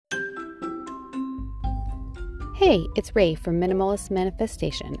Hey, it's Ray from Minimalist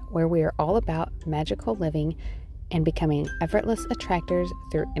Manifestation, where we are all about magical living and becoming effortless attractors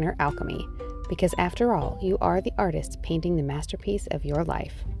through inner alchemy. Because after all, you are the artist painting the masterpiece of your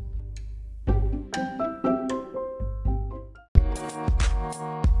life.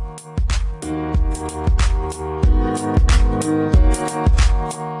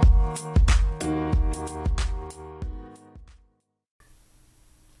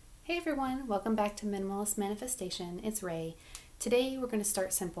 Hey everyone, welcome back to Minimalist Manifestation. It's Ray. Today we're going to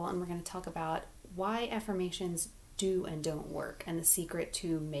start simple and we're going to talk about why affirmations do and don't work and the secret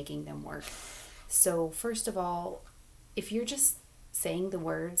to making them work. So first of all, if you're just saying the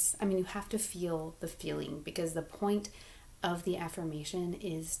words, you have to feel the feeling, because the point of the affirmation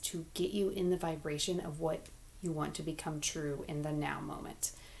is to get you in the vibration of what you want to become true in the now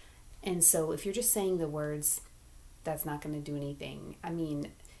moment. And so if you're just saying the words, that's not going to do anything.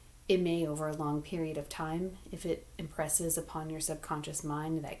 It may over a long period of time, if it impresses upon your subconscious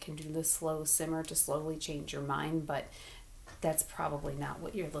mind, that can do the slow simmer to slowly change your mind, but that's probably not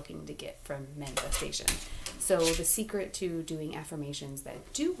what you're looking to get from manifestation. So the secret to doing affirmations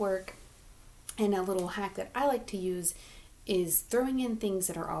that do work, and a little hack that I like to use, is throwing in things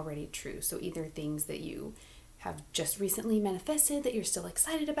that are already true. So either things that you have just recently manifested that you're still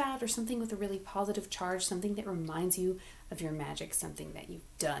excited about, or something with a really positive charge, something that reminds you of your magic, something that you've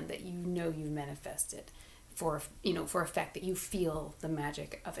done that you know you've manifested for a fact that you feel the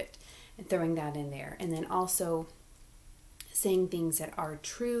magic of it, and throwing that in there. And then also saying things that are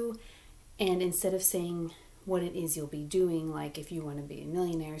true, and instead of saying what it is you'll be doing, like if you want to be a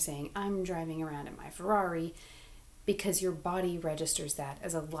millionaire, saying I'm driving around in my Ferrari, because your body registers that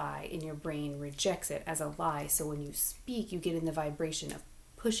as a lie and your brain rejects it as a lie. So when you speak, you get in the vibration of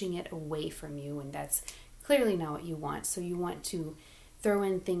pushing it away from you, and that's clearly not what you want. So you want to throw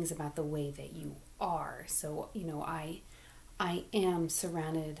in things about the way that you are. So, I am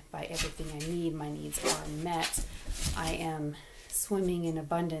surrounded by everything I need. My needs are met. I am swimming in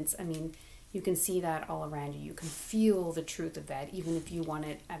abundance. You can see that all around you. You can feel the truth of that. Even if you want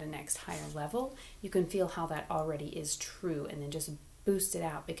it at a next higher level, you can feel how that already is true, and then just boost it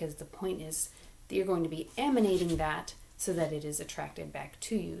out, because the point is that you're going to be emanating that so that it is attracted back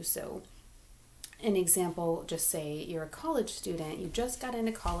to you. So an example, just say you're a college student, you just got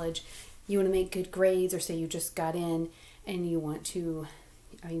into college, you want to make good grades, or say you just got in and you want to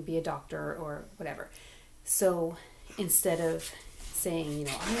be a doctor or whatever. So instead of saying,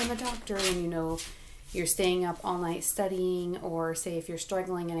 I am a doctor, and you're staying up all night studying, or say if you're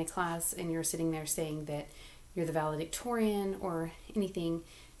struggling in a class and you're sitting there saying that you're the valedictorian or anything,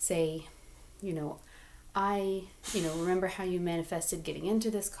 say, I remember how you manifested getting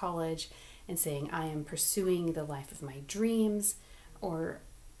into this college, and saying I am pursuing the life of my dreams, or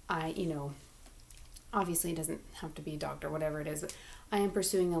obviously it doesn't have to be a doctor, whatever it is, but I am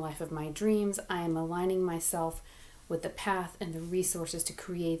pursuing the life of my dreams. I am aligning myself with the path and the resources to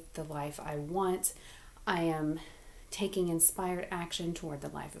create the life I want. I am taking inspired action toward the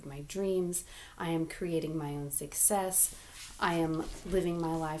life of my dreams. I am creating my own success. I am living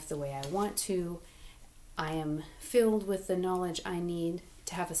my life the way I want to. I am filled with the knowledge I need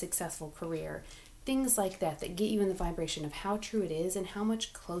to have a successful career. Things like that get you in the vibration of how true it is and how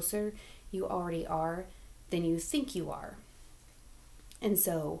much closer you already are than you think you are. And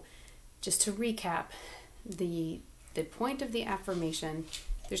so, just to recap, the point of the affirmation,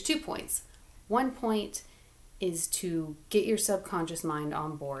 there's 2 points. One point is to get your subconscious mind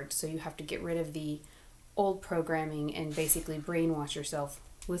on board. So you have to get rid of the old programming and basically brainwash yourself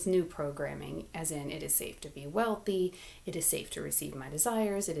with new programming, as in it is safe to be wealthy, it is safe to receive my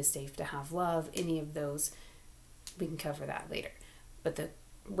desires, it is safe to have love, any of those. We can cover that later. But the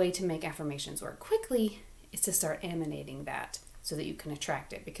way to make affirmations work quickly is to start emanating that so that you can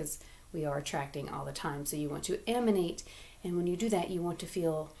attract it, because we are attracting all the time. So you want to emanate, and when you do that, you want to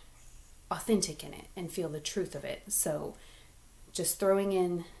feel authentic in it and feel the truth of it. So just throwing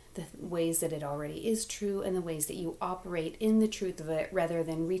in the ways that it already is true and the ways that you operate in the truth of it, rather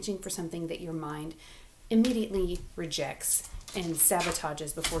than reaching for something that your mind immediately rejects and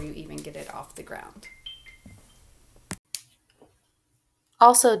sabotages before you even get it off the ground.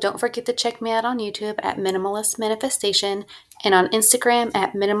 Also, don't forget to check me out on YouTube at Minimalist Manifestation and on Instagram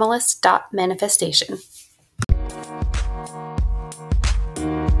at minimalist.manifestation.